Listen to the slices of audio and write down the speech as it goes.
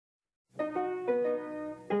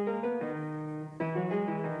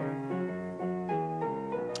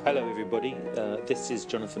Hello everybody, this is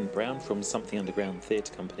Jonathan Brown from Something Underground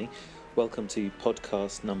Theatre Company. Welcome to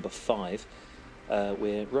podcast number 5.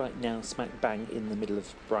 We're right now smack bang in the middle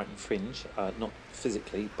of Brighton Fringe, not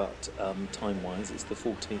physically but time-wise. It's the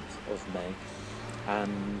 14th of May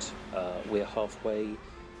and we're halfway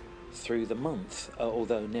through the month,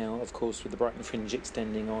 although now of course with the Brighton Fringe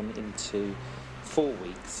extending on into 4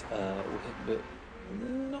 weeks, we're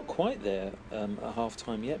not quite there at half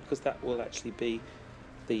time yet, because that will actually be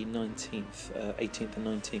the 18th and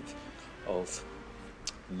 19th of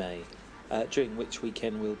May, during which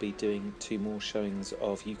weekend we'll be doing 2 more showings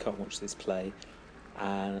of You Can't Watch This Play,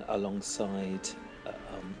 and alongside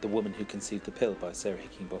The Woman Who Conceived the Pill by Sarah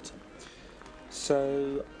Hickinbottom.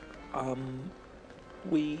 So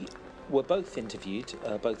we were both interviewed,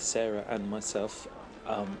 both Sarah and myself,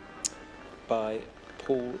 by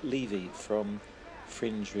Paul Levy from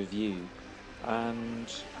Fringe Review, and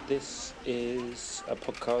this is a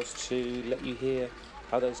podcast to let you hear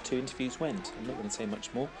how those 2 interviews went. I'm not going to say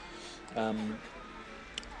much more.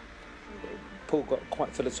 Paul got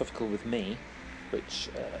quite philosophical with me, which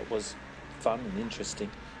was fun and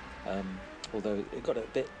interesting, although it got a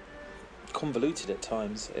bit convoluted at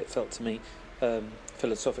times, it felt to me,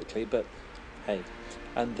 philosophically, but hey.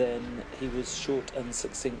 And then he was short and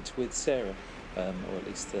succinct with Sarah, or at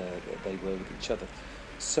least they were with each other.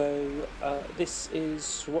 So this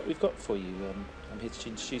is what we've got for you. I'm here to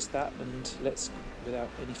introduce that, and let's, without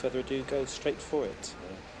any further ado, go straight for it.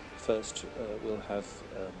 First, we'll have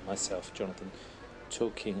myself, Jonathan,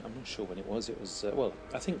 talking. I'm not sure when it was. It was well,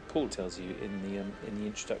 I think Paul tells you in the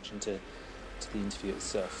introduction to the interview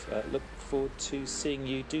itself. Look forward to seeing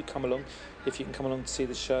you. Do come along if you can come along to see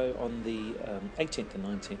the show on the 18th and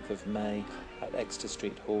 19th of May at Exeter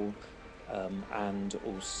Street Hall. And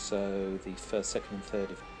also the 1st, 2nd and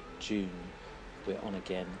 3rd of June we're on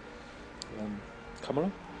again. Come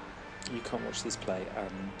along. You Can't Watch This Play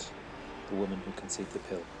and The Woman Who Conceived the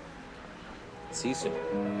Pill. See you soon.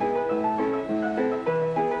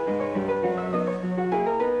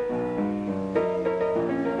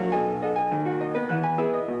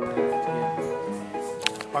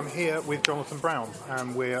 I'm here with Jonathan Brown,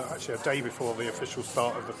 and we're actually a day before the official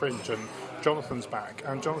start of the Fringe, and Jonathan's back.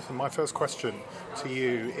 And Jonathan, my first question to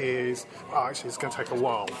you is, actually it's going to take a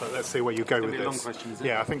while, but let's see where you go with this. Long question, is it?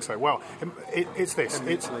 Yeah, I think so. Well, it's this.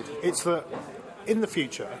 It's that in the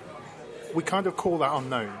future, we kind of call that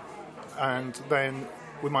unknown, and then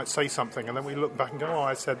we might say something, and then we look back and go, oh,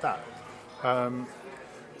 I said that.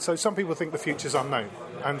 So some people think the future's unknown,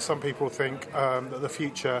 and some people think that the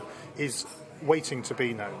future is waiting to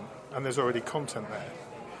be known, and there's already content there.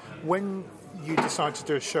 When you decide to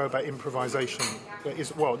do a show about improvisation that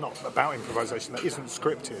is, well, not about improvisation, that isn't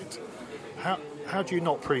scripted, how do you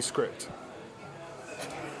not pre-script?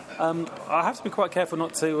 I have to be quite careful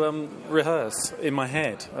not to rehearse in my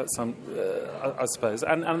head at some, I suppose,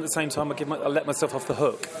 and at the same time I let myself off the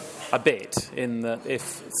hook a bit in that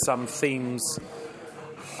if some themes.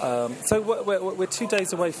 So we're 2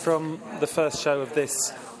 days away from the first show of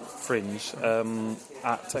this Fringe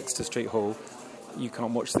at Exeter Street Hall. You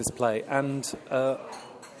Can't Watch This Play, and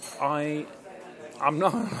I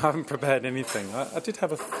haven't prepared anything. I did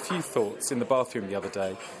have a few thoughts in the bathroom the other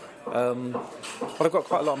day, but I've got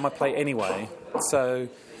quite a lot on my plate anyway. So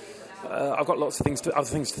I've got lots of other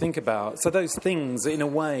things to think about. So those things, in a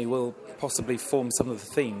way, will possibly form some of the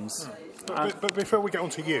themes. But before we get on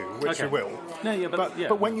to you, which okay. you will,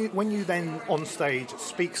 but when you then on stage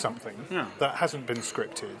speak something that hasn't been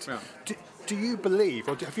scripted, do you believe,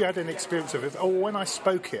 or have you had any experience of it? Oh, when I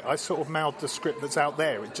spoke it, I sort of mouthed the script that's out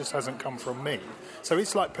there. It just hasn't come from me. So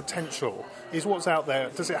it's like potential. Is what's out there?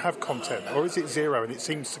 Does it have content, or is it zero and it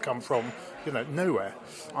seems to come from nowhere?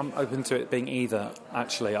 I'm open to it being either.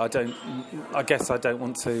 Actually, I guess I don't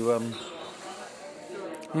want to.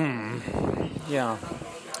 Yeah.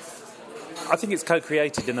 I think it's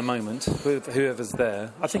co-created in the moment with whoever's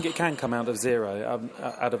there. I think it can come out of zero,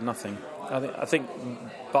 out of nothing. I think,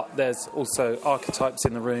 but there's also archetypes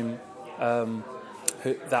in the room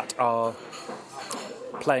that are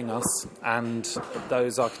playing us, and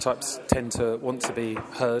those archetypes tend to want to be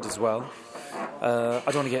heard as well. I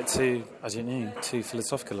don't want to get too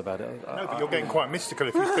philosophical about it. No, but you're getting quite mystical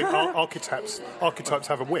if you think archetypes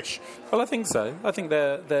have a wish. Well, I think so. I think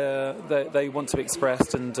they want to be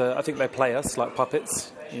expressed, and I think they play us like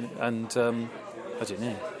puppets. And I don't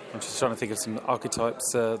know. I'm just trying to think of some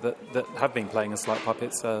archetypes that have been playing us like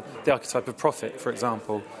puppets. The archetype of profit, for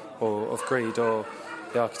example, or of greed, or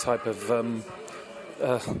the archetype of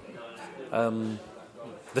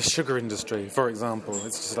the sugar industry, for example.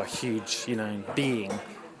 It's just a huge, being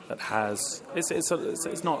that has.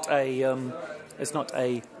 It's not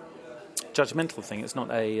a judgmental thing. It's not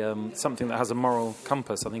a something that has a moral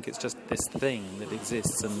compass. I think it's just this thing that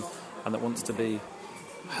exists and that wants to be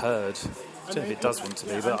heard. I don't know if it does want to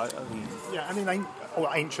be, but and in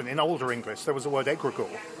ancient, in older English, there was the word egregore,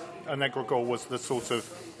 and egregore was the sort of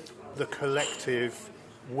the collective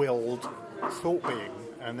willed thought being.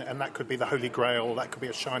 And that could be the Holy Grail, that could be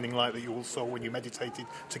a shining light that you all saw when you meditated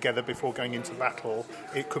together before going into battle.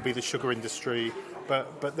 It could be the sugar industry.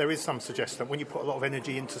 But there is some suggestion that when you put a lot of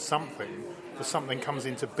energy into something, the something comes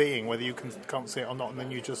into being, whether you can't see it or not, and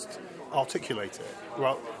then you just articulate it.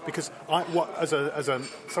 Well, because as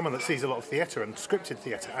someone that sees a lot of theatre and scripted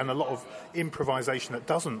theatre and a lot of improvisation that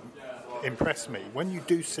doesn't impress me, when you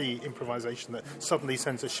do see improvisation that suddenly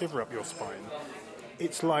sends a shiver up your spine,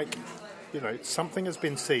 it's like, something has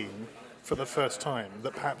been seen for the first time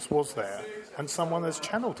that perhaps was there, and someone has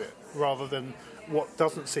channeled it, rather than what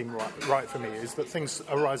doesn't seem right for me is that things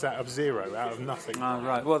arise out of zero, out of nothing.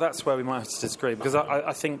 Right. Well, that's where we might have to disagree, because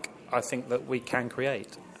I think that we can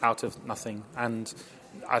create out of nothing, and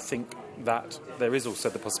I think that there is also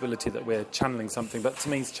the possibility that we're channeling something. But to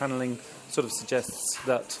me, channeling sort of suggests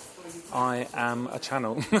that I am a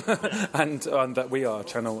channel, and that we are a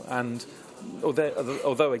channel, and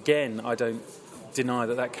although again, I don't deny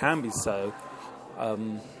that can be so.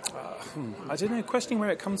 I don't know. Questioning where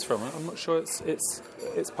it comes from, I'm not sure.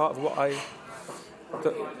 It's part of what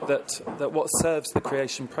that what serves the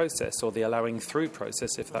creation process or the allowing through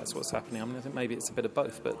process, if that's what's happening. I mean, I think maybe it's a bit of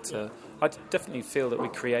both, but I definitely feel that we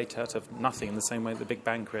create out of nothing in the same way the Big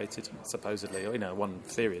Bang created, supposedly. One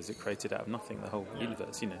theory is it created out of nothing the whole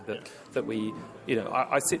universe. That we,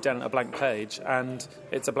 I sit down at a blank page and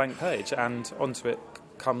it's a blank page, and onto it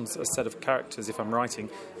comes a set of characters. If I'm writing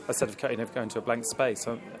a set of characters, go into a blank space,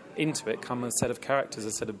 into it come a set of characters,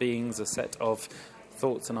 a set of beings, a set of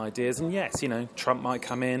thoughts and ideas. And yes, Trump might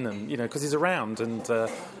come in, and because he's around, and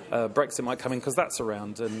Brexit might come in because that's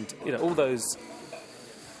around, and all those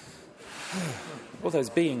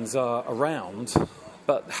beings are around,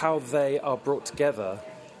 but how they are brought together,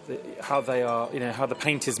 how they are, how the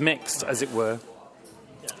paint is mixed, as it were,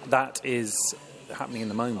 that is happening in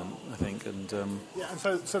the moment, I think. And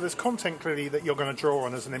so there's content clearly that you're going to draw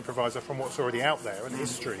on as an improviser from what's already out there and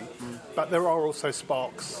history, but there are also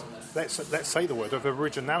sparks, let's say the word, of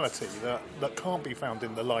originality that can't be found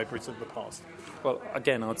in the libraries of the past. Well,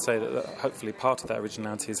 again, I'd say that hopefully part of that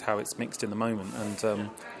originality is how it's mixed in the moment,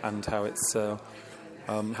 and how it's how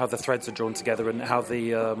the threads are drawn together, and how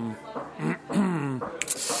the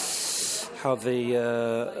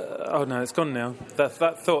oh no, it's gone now. That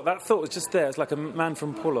thought was just there. It's like a man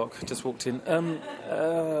from Porlock just walked in.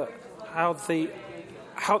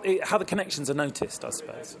 How the connections are noticed, I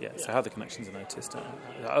suppose. Yeah. So how the connections are noticed.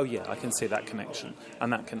 Oh yeah, I can see that connection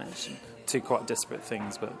and that connection. Two quite disparate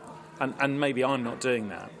things, but and maybe I'm not doing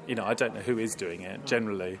that. I don't know who is doing it.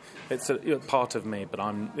 Generally, it's a part of me, but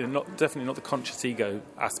I'm definitely not the conscious ego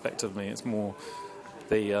aspect of me. It's more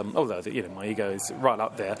although my ego is right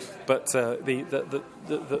up there, but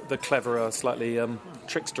the cleverer, slightly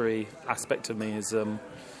trickstery aspect of me is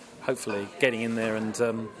hopefully getting in there, and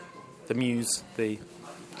the muse, the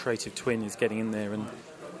creative twin, is getting in there and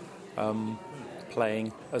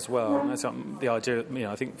playing as well. And that's the idea.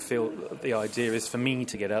 I feel the idea is for me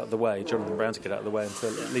to get out of the way, Jonathan Brown to get out of the way, and to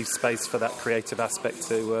leave space for that creative aspect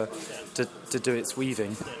to do its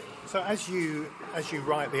weaving. So as you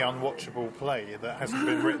write the unwatchable play that hasn't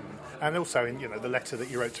been written, and also in the letter that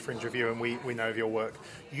you wrote to Fringe Review, and we know of your work,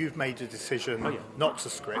 you've made a decision not to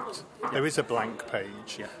script. There is a blank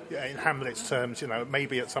page. In Hamlet's terms,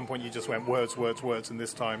 maybe at some point you just went words, and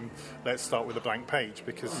this time let's start with a blank page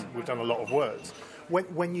because we've done a lot of words.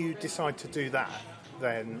 When you decide to do that,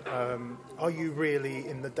 then are you really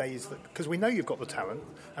in the days that... Because we know you've got the talent,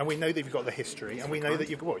 and we know that you've got the history, and we know that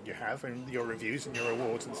you have, and your reviews and your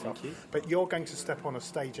awards and stuff. But you're going to step on a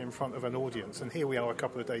stage in front of an audience, and here we are a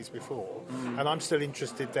couple of days before, and I'm still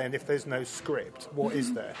interested then, if there's no script, what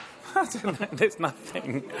is there? I don't know, there's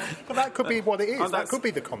nothing. But that could be what it is. That could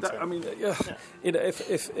be the content.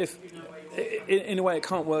 If in a way, it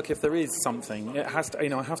can't work if there is something. It has to.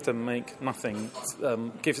 I have to make nothing,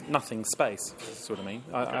 give nothing space. That's what I mean.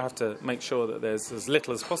 I have to make sure that there's as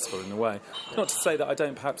little as possible in a way. Not to say that I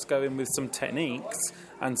don't perhaps go in with some techniques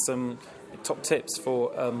and some top tips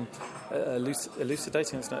for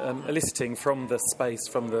eliciting from the space,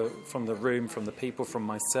 from the room, from the people, from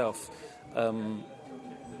myself,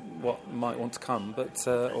 what might want to come, but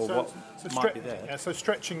what might be there. So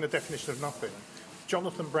stretching the definition of nothing.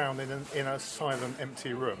 Jonathan Brown in a silent,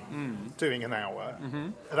 empty room doing an hour.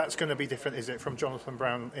 That's going to be different, is it, from Jonathan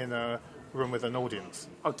Brown in a room with an audience?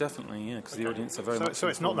 Oh, definitely, yeah, because the audience are very much... So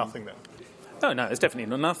it's not nothing then? No, it's definitely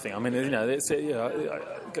not nothing. I mean, it's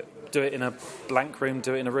do it in a blank room,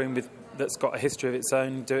 do it in a room that's got a history of its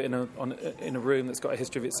own, do it in a room that's got a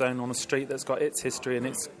history of its own, on a street that's got its history and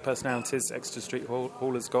its personalities. Exeter Street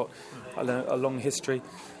Hall has got a long history.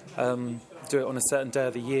 Do it on a certain day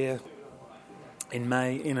of the year, in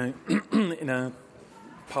May, in a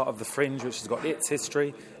part of the Fringe which has got its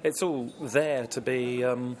history. It's all there to be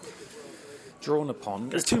drawn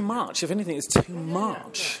upon. It's too much. If anything, it's too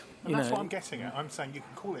much. And that's what I'm getting at. I'm saying you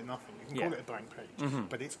can call it nothing, you can call it a blank page,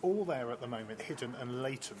 but it's all there at the moment, hidden and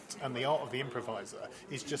latent, and the art of the improviser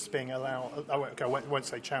is just being allowed, I won't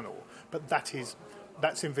say channel, but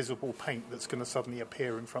that's invisible paint that's going to suddenly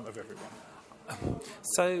appear in front of everyone.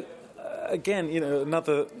 So, again,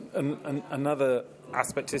 another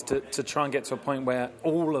aspect is to try and get to a point where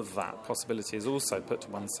all of that possibility is also put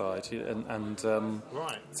to one side,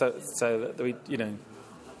 right. So that we,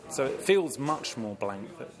 so it feels much more blank.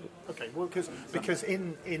 Okay, well, because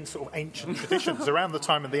in sort of ancient traditions, around the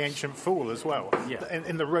time of the ancient fool as well,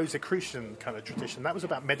 in the Rosicrucian kind of tradition, that was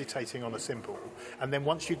about meditating on a symbol, and then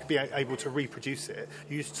once you'd be able to reproduce it,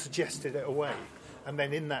 you suggested it away. And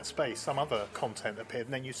then in that space, some other content appeared,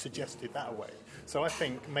 and then you suggested that away. So I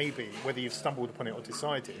think maybe, whether you've stumbled upon it or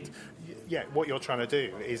decided, what you're trying to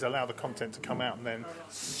do is allow the content to come out and then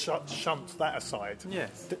shunt that aside.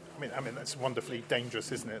 Yes. I mean that's wonderfully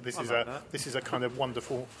dangerous, isn't it? This is a kind of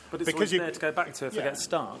wonderful. But it's always there to go back to if it gets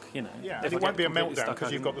stuck, Yeah, and it won't be a meltdown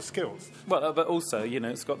because you've got the skills. Well, but also,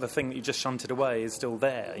 it's got the thing that you just shunted away is still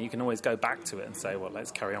there. You can always go back to it and say, well,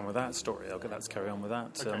 let's carry on with that story. Let's carry on with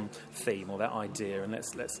that theme or that idea, and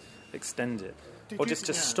let's extend it. Or just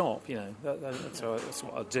stop, That's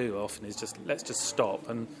what I do often is let's just stop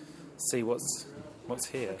and see what's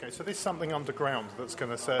here. Okay, so there's something underground that's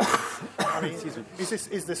going to serve. I mean,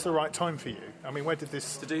 is this the right time for you? I mean, where did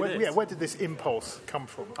this this impulse come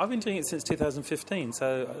from? I've been doing it since 2015,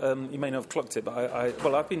 so you may not have clocked it, but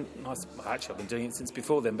I've been doing it since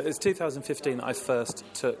before then. But it was 2015 that I first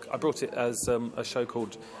I brought it as a show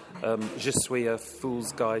called Je suis a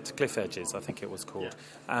Fool's Guide to Cliff Edges, I think it was called,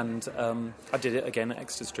 and I did it again at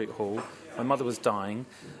Exeter Street Hall. My mother was dying.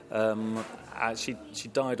 She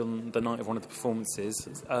died on the night of one of the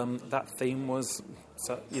performances. That theme was,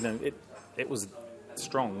 it was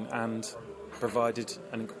strong and provided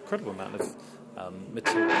an incredible amount of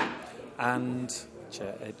material and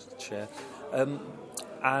chair.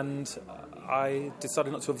 And I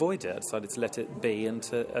decided not to avoid it. I decided to let it be, and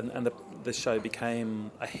the show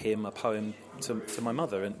became a hymn, a poem to my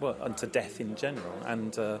mother, and to death in general.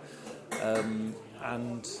 And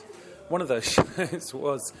one of those shows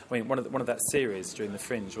one of that series during the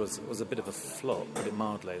Fringe was a bit of a flop, put it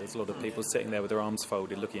mildly. There's a lot of people sitting there with their arms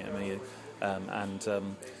folded, looking at me,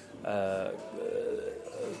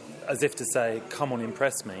 as if to say, "Come on,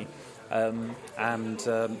 impress me." I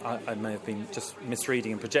may have been just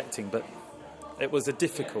misreading and projecting, but it was a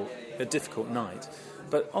difficult night.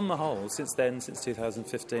 But on the whole, since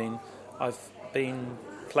 2015, I've been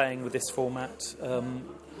playing with this format on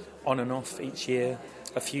and off each year.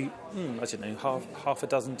 A few, half a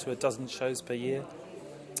dozen to a dozen shows per year.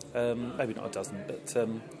 Maybe not a dozen, but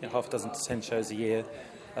half a dozen to 10 shows a year.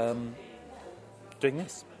 Doing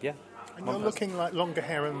this, yeah. And you're looking like longer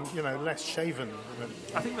hair and, less shaven.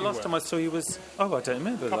 I think the last time I saw you was... Oh, I don't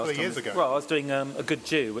remember. A couple of years ago. Well, I was doing A Good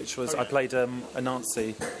Jew, which was... I played a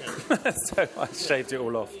Nazi, so I shaved it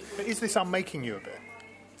all off. But is this unmaking you a bit?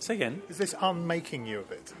 Say again? Is this unmaking you a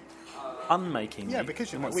bit? Unmaking you? Yeah,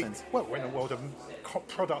 because in what sense? We're in a world of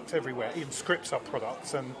product everywhere. Even scripts are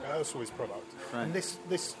products and Ursula is product. Right. And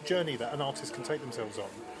this journey that an artist can take themselves on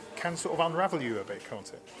can sort of unravel you a bit, can't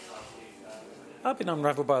it? I've been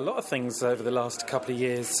unravelled by a lot of things over the last couple of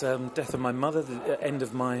years. Death of my mother, the end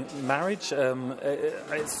of my marriage.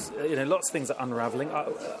 It's lots of things are unravelling.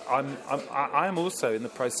 I am also in the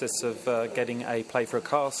process of getting a play for a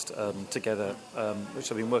cast together, which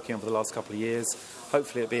I've been working on for the last couple of years.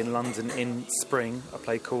 Hopefully it'll be in London in spring. A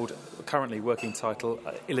play called, currently working title,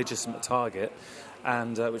 Illegitimate Target,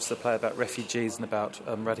 and which is a play about refugees and about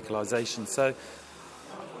radicalisation. So.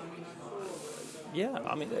 Yeah,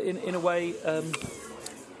 I mean, in a way,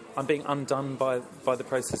 I'm being undone by the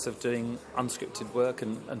process of doing unscripted work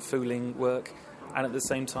and fooling work, and at the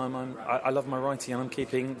same time, I love my writing and I'm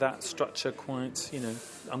keeping that structure quite,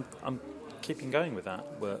 I'm keeping going with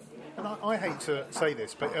that work. And I hate to say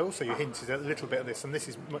this, but also you hinted a little bit of this, and this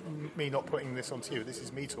is me not putting this onto you. This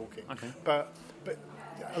is me talking. Okay. But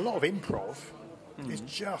a lot of improv is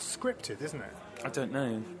just scripted, isn't it? I don't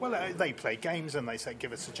know. Well, they play games and they say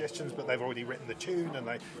give us suggestions, but they've already written the tune, and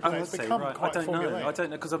it's I become right. quite formulaic. I don't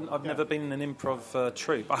know because I've never been in an improv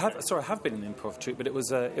troupe. I have been in an improv troupe, but it was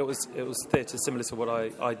theatre similar to what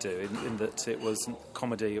I do in that it was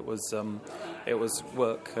comedy. It was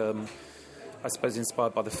work. I suppose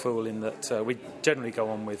inspired by The Fool, in that we generally go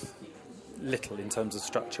on with little in terms of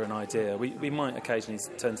structure and idea. We might occasionally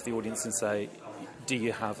turn to the audience and say, do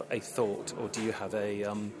you have a thought, or do you have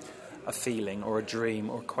a feeling or a dream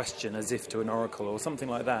or a question, as if to an oracle or something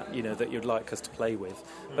like that, that you'd like us to play with.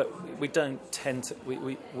 But we don't tend to,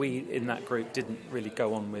 we in that group didn't really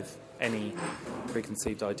go on with any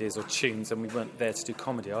preconceived ideas or tunes, and we weren't there to do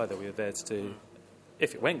comedy either. We were there to do,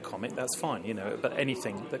 if it went comic, that's fine, but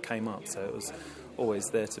anything that came up. So it was always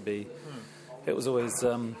there to be, it was always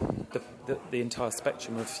the entire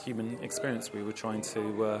spectrum of human experience we were trying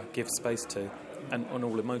to give space to, and on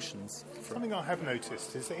all emotions. Something I have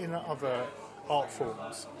noticed is that in other art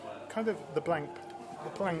forms, kind of the blank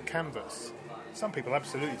canvas, some people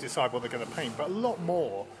absolutely decide what they're going to paint, but a lot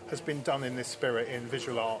more has been done in this spirit in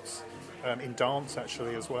visual arts, in dance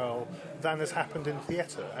actually as well, than has happened in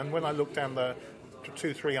theatre. And when I look down the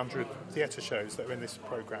 200-300 theatre shows that are in this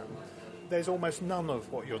programme, there's almost none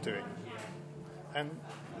of what you're doing. And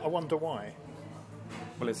I wonder why.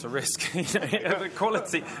 Well, it's a risk. It's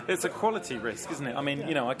a quality risk, isn't it? I mean,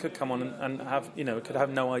 I could come on and have, could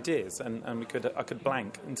have no ideas, and I could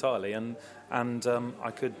blank entirely, and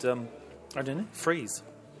I could, I don't know, freeze.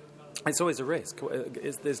 It's always a risk.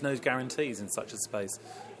 There's no guarantees in such a space.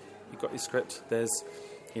 You've got your script. There's,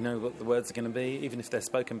 what the words are going to be, even if they're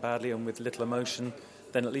spoken badly and with little emotion.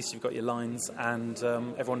 Then at least you've got your lines, and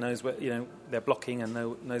everyone knows where they're blocking and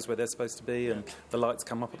knows where they're supposed to be, and the lights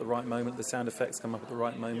come up at the right moment, the sound effects come up at the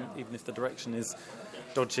right moment, even if the direction is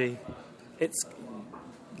dodgy. It's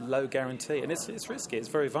low guarantee, and it's risky. It's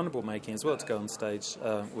very vulnerable making as well to go on stage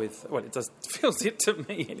with. Well, it does feels it to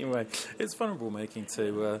me anyway. It's vulnerable making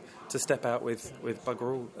to step out with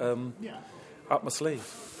bugger all up my sleeve.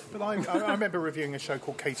 But I remember reviewing a show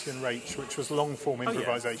called Katie and Rach, which was long-form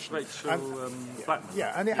improvisation. Rachel Blackman.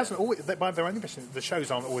 Yeah, and it hasn't always, by their own admission, the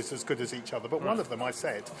shows aren't always as good as each other. But one of them, I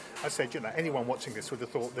said, anyone watching this would have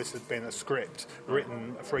thought this had been a script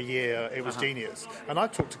written for a year. It was genius. And I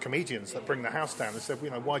talked to comedians that bring the house down and said,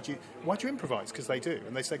 why do you improvise? Because they do.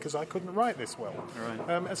 And they say, because I couldn't write this well.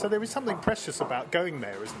 Right. And so there is something precious about going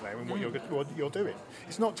there, isn't there, and what you're doing.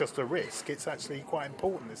 It's not just a risk. It's actually quite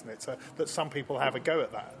important, isn't it, that some people have a go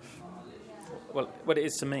at that. Well, it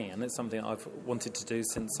is to me, and it's something I've wanted to do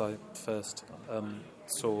since I first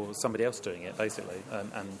saw somebody else doing it, basically,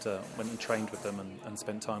 and went and trained with them and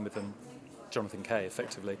spent time with them, Jonathan Kay,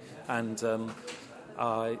 effectively. And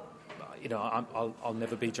I'll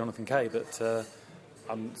never be Jonathan Kay, but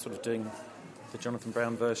I'm sort of doing the Jonathan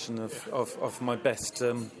Brown version of my best,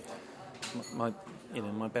 my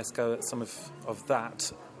best go at some of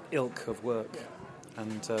that ilk of work,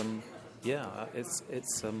 and.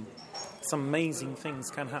 It's some amazing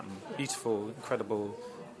things can happen. Beautiful, incredible,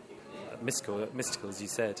 mystical, as you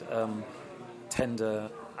said,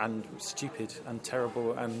 tender and stupid and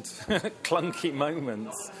terrible and clunky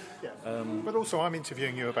moments. Yeah. But also I'm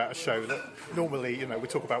interviewing you about a show that normally, we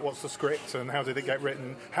talk about what's the script and how did it get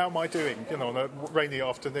written, how am I doing, on a rainy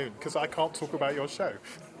afternoon, because I can't talk about your show.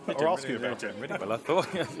 Or ask you about it. Really well, I thought.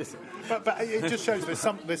 but it just shows there's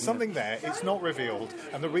something there. It's not revealed,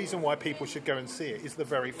 and the reason why people should go and see it is the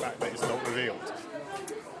very fact that it's not revealed.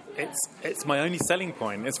 It's my only selling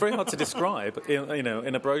point. It's very hard to describe,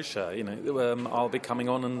 in a brochure. I'll be coming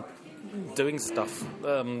on and doing stuff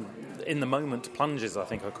in the moment, plunges, I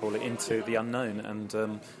think I call it, into the unknown,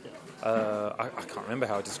 and. I can't remember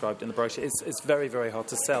how I described it in the brochure. It's very, very hard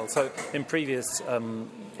to sell. So in previous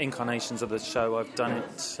incarnations of the show, I've done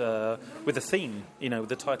it with a theme, with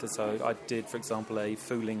the title. So I did, for example, a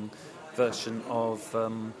fooling version of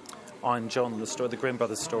Iron John, the Grimm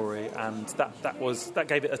Brothers story, and that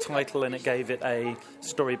gave it a title and it gave it a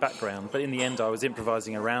story background. But in the end, I was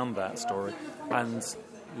improvising around that story. And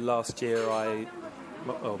last year,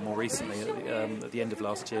 more recently, at the end of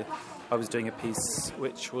last year, I was doing a piece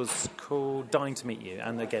which was called Dying to Meet You,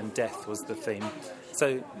 and again, death was the theme.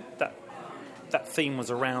 So that theme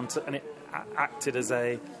was around, and it acted as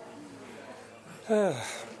a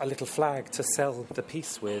little flag to sell the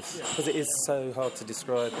piece with, because it is so hard to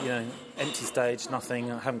describe. Empty stage,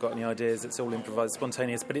 nothing. I haven't got any ideas. It's all improvised,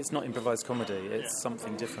 spontaneous, but it's not improvised comedy. It's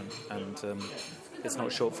something different, and it's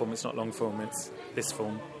not short form. It's not long form. It's this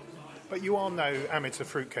form. But you are no amateur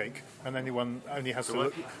fruitcake, and anyone only has to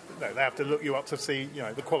look. No, they have to look you up to see,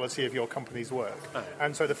 the quality of your company's work. Oh.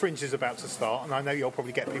 And so the Fringe is about to start, and I know you'll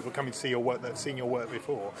probably get people coming to see your work that've seen your work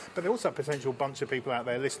before. But there are also a potential bunch of people out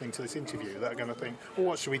there listening to this interview that are going to think, well,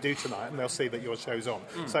 what should we do tonight? And they'll see that your show's on.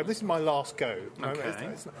 So this is my last go.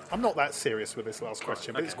 Okay. I'm not that serious with this last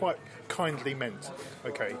question, but it's quite kindly meant.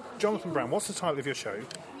 Okay, Jonathan Brown, what's the title of your show?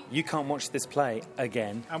 You Can't Watch This Play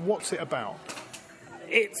Again. And what's it about?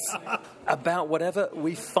 It's about whatever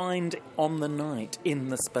we find on the night, in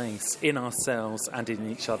the space, in ourselves and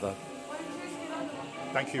in each other.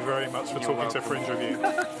 Thank you very much for talking to Fringe Review.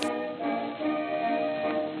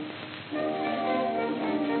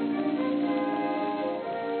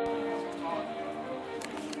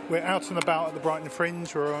 We're out and about at the Brighton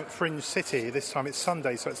Fringe. We're at Fringe City. This time it's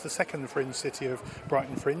Sunday, so it's the second Fringe City of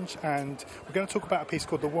Brighton Fringe. And we're going to talk about a piece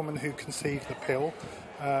called The Woman Who Conceived the Pill.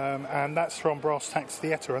 And that's from Brass Tacks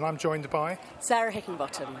Theatre. And I'm joined by... Sarah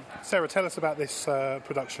Hickinbottom. Sarah, tell us about this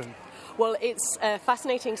production. Well, it's a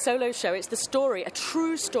fascinating solo show. It's the story, a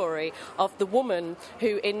true story, of the woman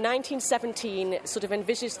who in 1917 sort of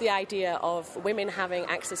envisaged the idea of women having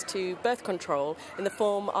access to birth control in the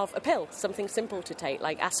form of a pill, something simple to take,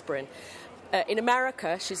 like aspirin. In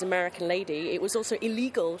America, she's an American lady, it was also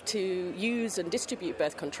illegal to use and distribute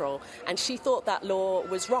birth control, and she thought that law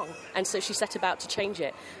was wrong, and so she set about to change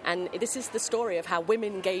it. And this is the story of how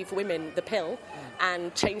women gave women the pill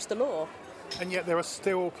and changed the law. And yet there are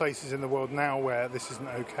still places in the world now where this isn't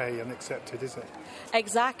okay and accepted, is it?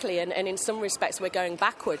 Exactly, and in some respects we're going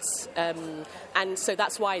backwards. And so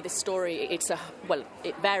that's why this story, it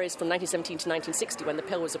varies from 1917 to 1960 when the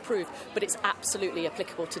pill was approved, but it's absolutely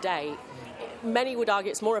applicable today. Many would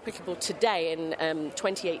argue it's more applicable today in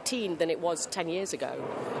 2018 than it was 10 years ago,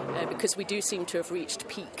 because we do seem to have reached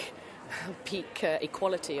peak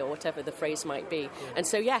equality, or whatever the phrase might be. And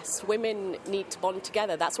so, yes, women need to bond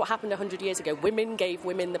together. That's what happened 100 years ago. Women gave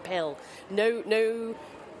women the pill. No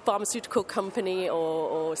pharmaceutical company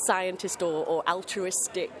or scientist or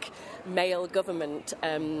altruistic male government.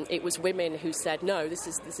 It was women who said, no, this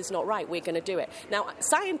is not right, we're going to do it. Now,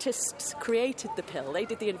 scientists created the pill, they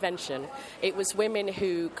did the invention. It was women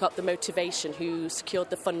who got the motivation, who secured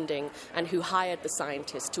the funding, and who hired the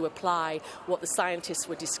scientists to apply what the scientists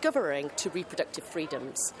were discovering to reproductive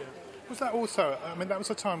freedoms. Was that also, that was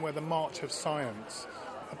a time where the march of science,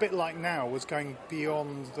 a bit like now, was going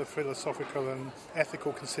beyond the philosophical and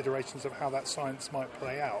ethical considerations of how that science might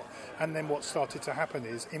play out. And then what started to happen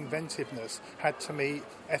is inventiveness had to meet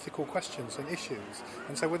ethical questions and issues.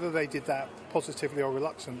 And so whether they did that positively or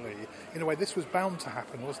reluctantly, in a way this was bound to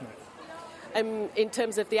happen, wasn't it? In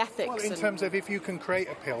terms of the ethics? Well, in terms of if you can create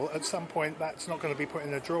a pill, at some point that's not going to be put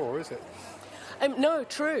in a drawer, is it? No,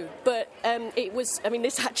 true, but it was,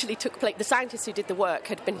 this actually took place. The scientists who did the work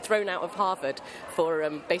had been thrown out of Harvard for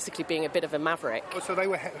basically being a bit of a maverick. Oh, so they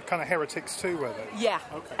were kind of heretics too, were they? Yeah,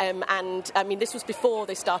 okay. This was before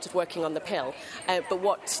they started working on the pill, but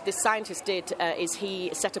what this scientist did is he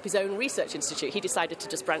set up his own research institute. He decided to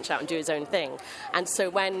just branch out and do his own thing. And so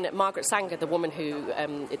when Margaret Sanger, the woman who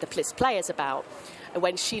the play is about,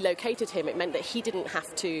 when she located him, it meant that he didn't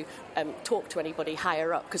have to talk to anybody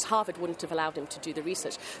higher up, because Harvard wouldn't have allowed him to do the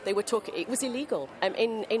research. They were talking; it was illegal.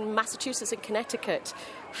 In Massachusetts and Connecticut,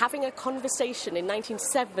 having a conversation in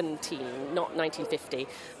 1917, not 1950,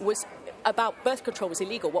 was about birth control was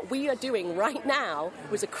illegal. What we are doing right now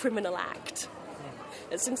was a criminal act.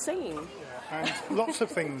 It's insane. And lots of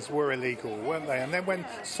things were illegal, weren't they? And then when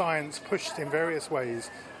science pushed in various ways,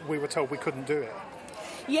 we were told we couldn't do it.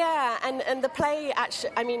 Yeah, and the play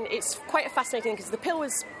actually, it's quite fascinating because the pill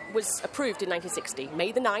was approved in 1960,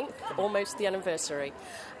 May the 9th, almost the anniversary.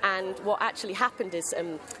 And what actually happened is,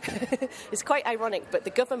 it's quite ironic, but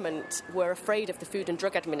the government were afraid of the Food and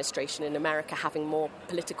Drug Administration in America having more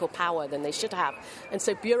political power than they should have. And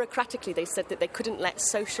so bureaucratically they said that they couldn't let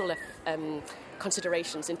social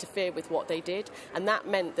considerations interfere with what they did, and that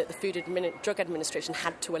meant that the Food and Drug Administration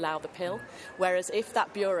had to allow the pill, whereas if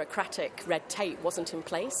that bureaucratic red tape wasn't in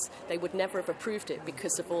place, they would never have approved it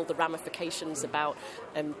because of all the ramifications about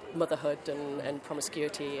motherhood and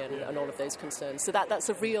promiscuity and all of those concerns. So that's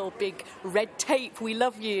a real big red tape, we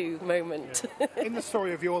love you moment. Yeah. In the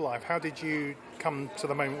story of your life, how did you come to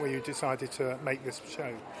the moment where you decided to make this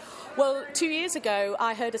show? Well, 2 years ago,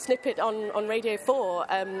 I heard a snippet on Radio 4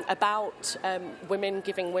 about women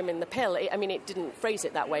giving women the pill. It didn't phrase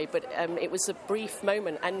it that way, but it was a brief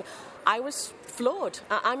moment, and I was floored.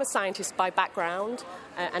 I'm a scientist by background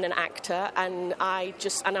and an actor, and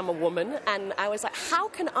I'm a woman, and I was like, how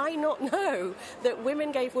can I not know that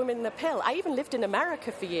women gave women the pill? I even lived in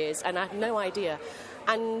America for years, and I had no idea.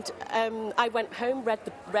 And I went home, got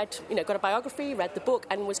a biography, read the book,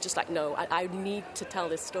 and was just like, no, I need to tell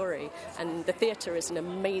this story. And the theatre is an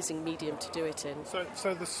amazing medium to do it in.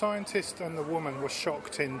 So the scientist and the woman were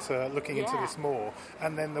shocked into looking into this more,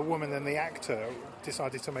 and then the woman and the actor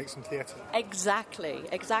decided to make some theatre. Exactly,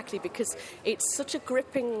 because it's such a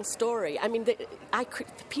gripping story. I mean, the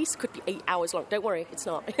piece could be 8 hours long. Don't worry, it's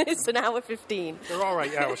not. It's an hour 15. There are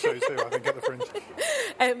 8-hour shows here, I think, at the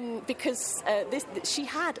Fringe. Because she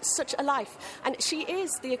had such a life, and she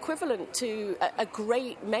is the equivalent to a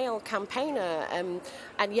great male campaigner, and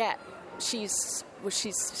yet she's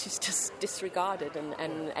just disregarded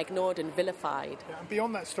and ignored and vilified. Yeah, and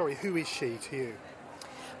beyond that story, who is she to you?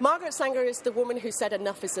 Margaret Sanger is the woman who said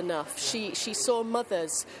enough is enough. She saw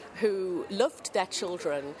mothers who loved their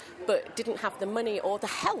children but didn't have the money or the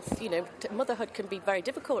health. Motherhood can be very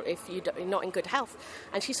difficult if you're not in good health.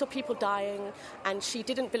 And she saw people dying, and she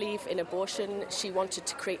didn't believe in abortion. She wanted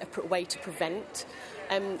to create a way to prevent.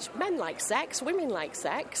 Men like sex, women like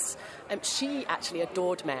sex. She actually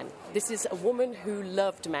adored men. This is a woman who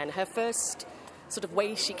loved men. Her first sort of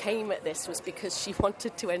way she came at this was because she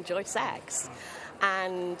wanted to enjoy sex.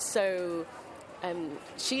 And so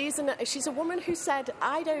she's a woman who said,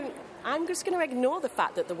 I'm just going to ignore the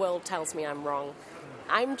fact that the world tells me I'm wrong.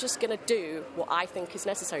 I'm just going to do what I think is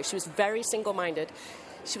necessary. She was very single-minded.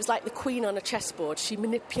 She was like the queen on a chessboard. She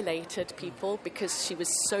manipulated people because she was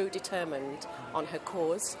so determined on her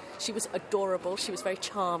cause. She was adorable. She was very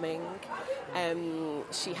charming.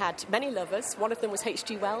 She had many lovers. One of them was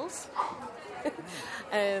H.G. Wells.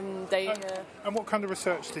 And what kind of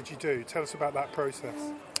research did you do? Tell us about that process.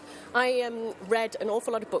 I read an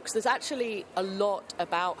awful lot of books. There's actually a lot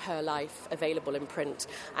about her life available in print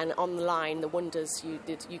and online. The wonders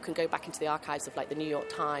you can go back into the archives of like the New York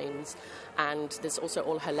Times, and there's also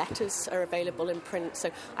all her letters are available in print.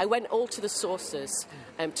 So I went all to the sources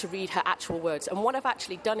to read her actual words. And what I've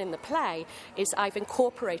actually done in the play is I've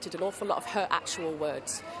incorporated an awful lot of her actual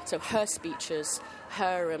words. So her speeches,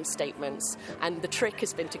 her statements, and the trick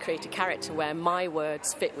has been to create a character where my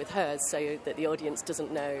words fit with hers so that the audience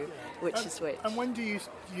doesn't know which is which. And when do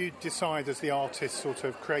you decide as the artist sort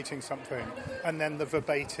of creating something and then the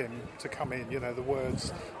verbatim to come in, the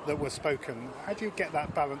words that were spoken? How do you get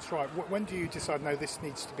that balance right? When do you decide, no, this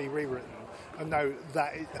needs to be rewritten, and no,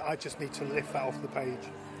 I just need to lift that off the page?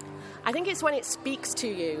 I think it's when it speaks to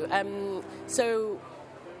you. So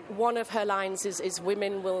one of her lines is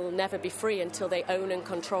women will never be free until they own and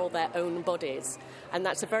control their own bodies. And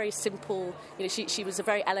that's a very simple, she was a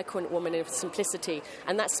very eloquent woman of simplicity,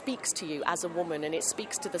 and that speaks to you as a woman, and it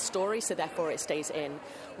speaks to the story, so therefore it stays in.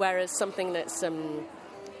 Whereas something that's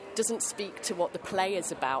doesn't speak to what the play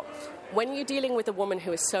is about. When you're dealing with a woman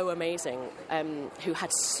who is so amazing, who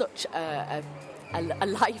had such a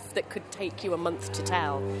life that could take you a month to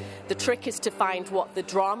tell. The trick is to find what the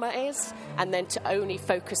drama is, and then to only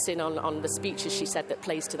focus in on the speeches she said that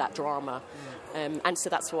plays to that drama. And so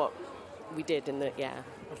that's what we did And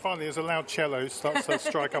finally, as a loud cello starts to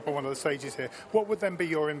strike up on one of the stages here, what would then be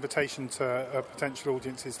your invitation to potential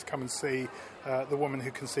audiences to come and see The Woman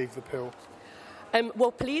Who Conceived the Pill?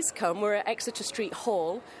 Well, please come. We're at Exeter Street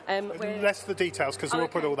Hall. Less the details, because we'll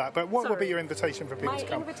put all that. But what would be your invitation for people to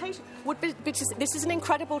come? My invitation would be, because this is an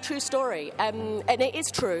incredible true story. And it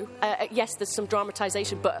is true. Yes, there's some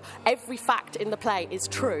dramatisation, but every fact in the play is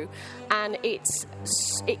true. And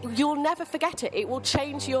you'll never forget it. It will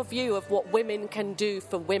change your view of what women can do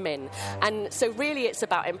for women. And so really it's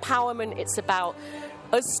about empowerment. It's about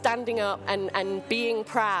us standing up and being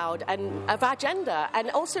proud of our gender,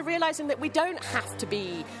 and also realising that we don't have to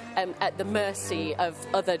be at the mercy of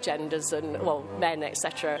other genders and, men,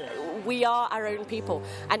 etc. We are our own people,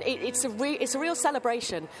 and it's a real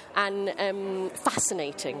celebration and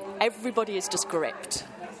fascinating. Everybody is just gripped.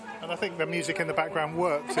 And I think the music in the background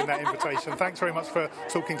worked in that invitation. Thanks very much for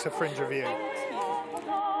talking to Fringe Review.